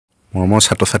মৰমৰ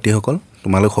ছাত্ৰ-ছাত্ৰীসকল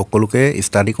তোমালোক সকলোকে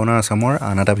ষ্টাডি কৰ্ণাৰ আসামৰ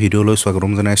আন এটা ভিডিঅ'লৈ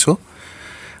স্বাগতম জনাইছোঁ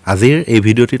আজিৰ এই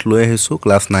ভিডিঅ'টিত লৈ আহিছোঁ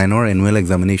ক্লাছ 9ৰ এনুৱেল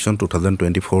এক্সামিনেশ্যন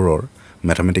 2024ৰ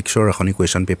মেথমেটিক্সৰ এখন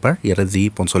কুৱেশ্যন পেপাৰ ইয়াতে যি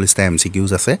 45টা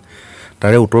MCQs আছে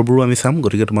তাৰে উত্তৰবোৰ আমি চাম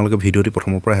গতিকে তোমালোকে ভিডিঅ'টি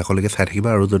প্ৰথমৰ পৰা শেষলৈকে চাই থাকিবা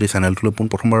আৰু যদি চেনেলটোলৈ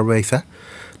প্ৰথমবাৰৰ বাবে আহিছা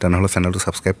তেনেহ'লে চেনেলটো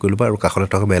ছাবস্ক্ৰাইব কৰি ল'বা আৰু কাষতে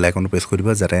থকা বেল আইকনটো প্ৰেছ কৰি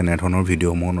দিবা যাতে এনে ধৰণৰ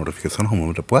ভিডিঅ'সমূহৰ ন'টিফিকেশ্যন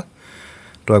সময়মতে পোৱা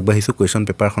তো আগবাঢ়িছোঁ কুৱেশ্যন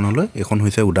পেপাৰখনলৈ এখন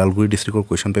হৈছে ওদালগুৰি ডিষ্ট্ৰিক্টৰ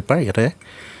কুৱেশ্যন পেপাৰ ইয়াতে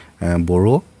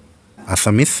বড়ো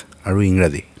আছামিজ আৰু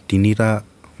ইংৰাজী তিনিটা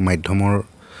মাধ্যমৰ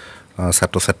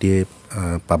ছাত্ৰ-ছাত্ৰীয়ে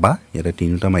পাবা ইয়াতে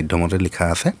তিনিটা মাধ্যমতে লিখা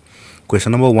আছে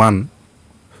কুৱেশ্যন নম্বৰ 1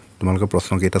 তোমালোকে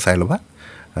প্ৰশ্নকেইটা চাই ল'বা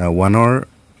 1ৰ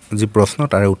যি প্ৰশ্ন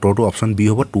তাৰে উত্তৰটো অপশ্যন বি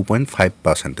হ'ব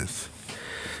 2.5%।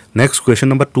 নেক্সট কুৱেশ্যন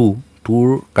নম্বৰ 2 2ৰ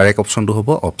কাৰেক্ট অপশ্যনটো হ'ব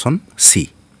অপশ্যন চি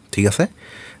ঠিক আছে।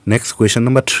 নেক্সট কুৱেশ্যন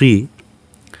নম্বৰ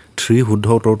 3 শুদ্ধ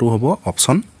উত্তৰটো হ'ব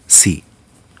option C.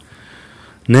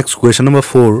 Next question number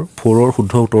 4ৰ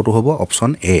শুদ্ধ উত্তৰটো হ'ব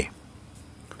অপশ্যন এ।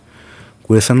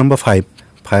 কুৱেশ্যন নম্বৰ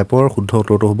 5ৰ শুদ্ধ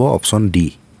উত্তৰটো হ'ব option D.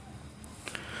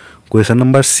 Question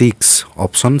number 6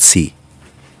 option C.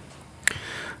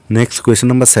 Next question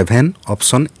number 7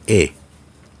 option A.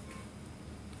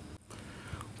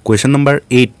 Question number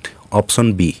 8 option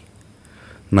B.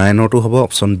 9ৰটো হ'ব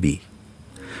অপশ্যন বি।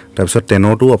 তাৰপিছত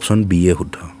 10ৰটো অপশ্যন বি এ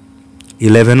শুদ্ধ।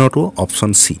 11ৰটো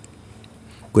option C.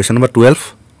 Question number 12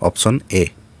 option A.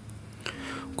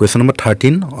 Question number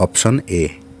 13 option A.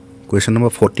 Question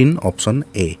number 14 option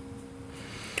A.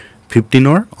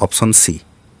 15ৰ option C.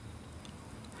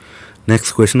 Next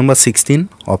question number 16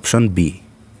 option B.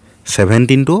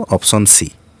 17টো option C.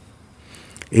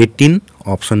 18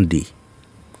 option D.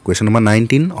 Question number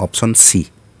 19 option C.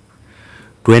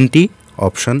 20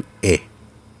 option A.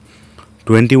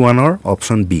 21ৰ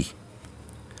option B.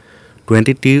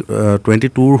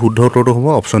 22ৰ শুদ্ধ উত্তৰটো হ'ব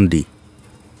option D.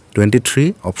 23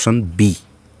 option B.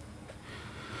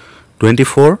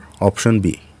 24 option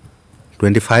B.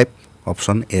 25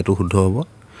 option এটো শুদ্ধ হ'ব।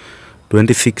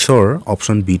 26ৰ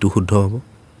option বিটো শুদ্ধ হ'ব।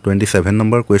 27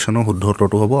 number কুৱেশ্যনৰ শুদ্ধ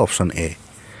উত্তৰটো হ'ব option A.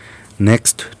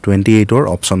 Next 28ৰ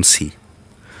option C.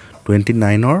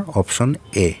 29ৰ option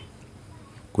A.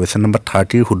 Question number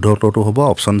 30ৰ শুদ্ধ উত্তৰটো হ'ব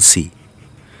অপশ্যন চি।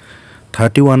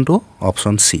 31টো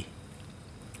option C.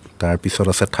 তাৰপিছত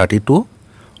আছে 32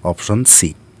 option C.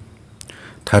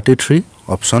 33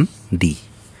 option D.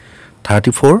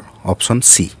 34 option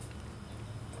C.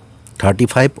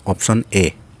 35 option A.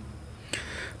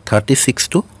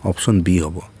 36টো option B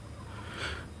হ'ব।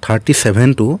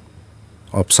 37টো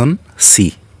option C.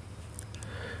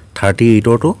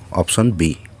 38ৰটো option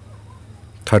B.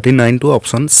 39টো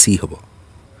option C হ'ব।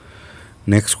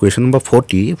 নেক্সট কুৱেশ্যন নম্বৰ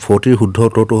 40ৰ শুদ্ধ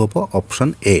উত্তৰটো হ'ব option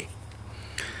A.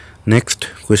 Next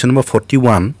question number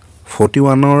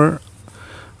 41ৰ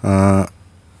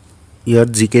ইয়াত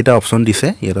যিকেইটা অপশ্যন দিছে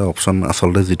ইয়াতে অপশ্যন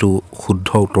আচলতে যিটো শুদ্ধ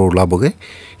উত্তৰ ওলাবগৈ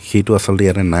সেইটো আচলতে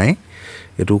ইয়াতে নাই।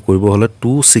 এইটো কৰিব হ'লে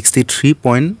 263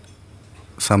 পইণ্ট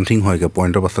চামথিং হয়গৈ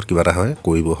পইণ্টৰ পাছত কিবা এটা হয়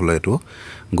কৰিব হ'লে এইটো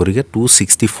গতিকে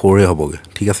 264 হ'বগৈ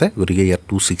ঠিক আছে। গতিকে ইয়াত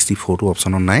 264টো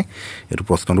অপশ্যনত নাই এইটো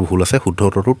প্ৰশ্নটো ভুল আছে শুদ্ধ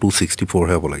উত্তৰটো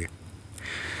 264হে হ'ব লাগে।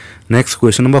 নেক্সট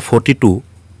কুৱেশ্যন নম্বৰ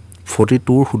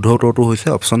 42ৰ শুদ্ধ উত্তৰটো হৈছে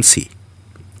অপশ্যন চি।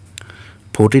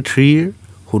 43ৰ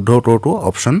শুদ্ধ উত্তৰটো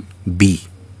অপশ্যন বি।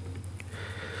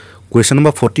 কুৱেশ্যন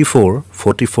নম্বৰ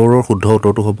 44ৰ শুদ্ধ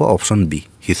উত্তৰটো হ'ব অপশ্যন বি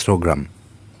হিষ্টগ্ৰাম।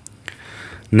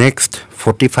 নেক্সট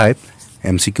 45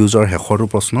 MCQsৰ শেষৰটো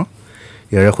প্ৰশ্ন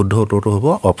ইয়াৰে শুদ্ধ উত্তৰটো হ'ব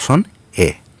অপশ্যন এ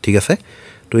ঠিক আছে।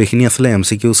 তো এইখিনি আছিলে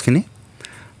MCQsখিনি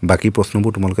বাকী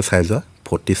প্ৰশ্নবোৰ তোমালোকে চাই যোৱা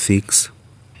 46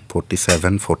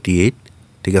 47 48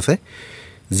 ঠিক আছে।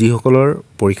 যিসকলৰ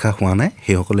পৰীক্ষা হোৱা নাই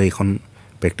সেইসকলে এইখন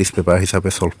প্ৰেক্টিছ পেপাৰ হিচাপে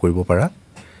ছল্ভ কৰিব পাৰা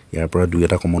ইয়াৰ পৰা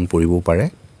 2-এটা কমন পৰিবও পাৰে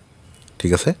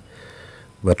ঠিক আছে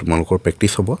বা তোমালোকৰ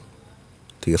প্ৰেক্টিছ হ'ব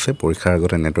ঠিক আছে। পৰীক্ষাৰ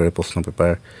আগতে এনেদৰে প্ৰশ্ন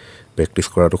পেপাৰ প্ৰেক্টিছ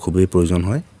কৰাটো খুবেই প্ৰয়োজন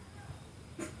হয়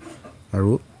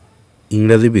আৰু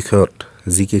ইংৰাজী বিষয়ত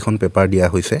যিকেইখন পেপাৰ দিয়া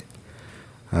হৈছে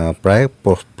প্ৰায়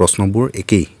প্ৰশ্নবোৰ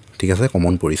একেই ঠিক আছে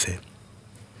কমন পৰিছে।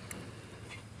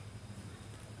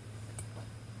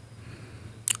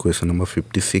 কুৱেশ্যন নম্বৰ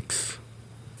 56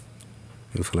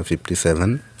 এইফালে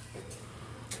 57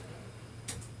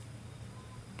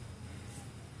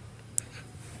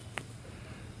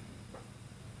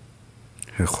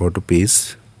 শেষৰটো পেজ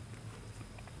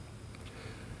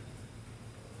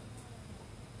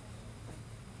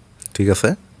ঠিক আছে।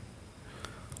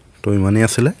 তো ইমানেই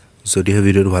আছিলে যদিহে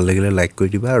ভিডিঅ'টো ভাল লাগিলে লাইক কৰি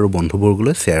দিবা আৰু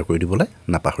বন্ধুবৰ্গলৈ শ্বেয়াৰ কৰি দিবলৈ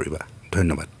নাপাহৰিবা।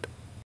 ধন্যবাদ।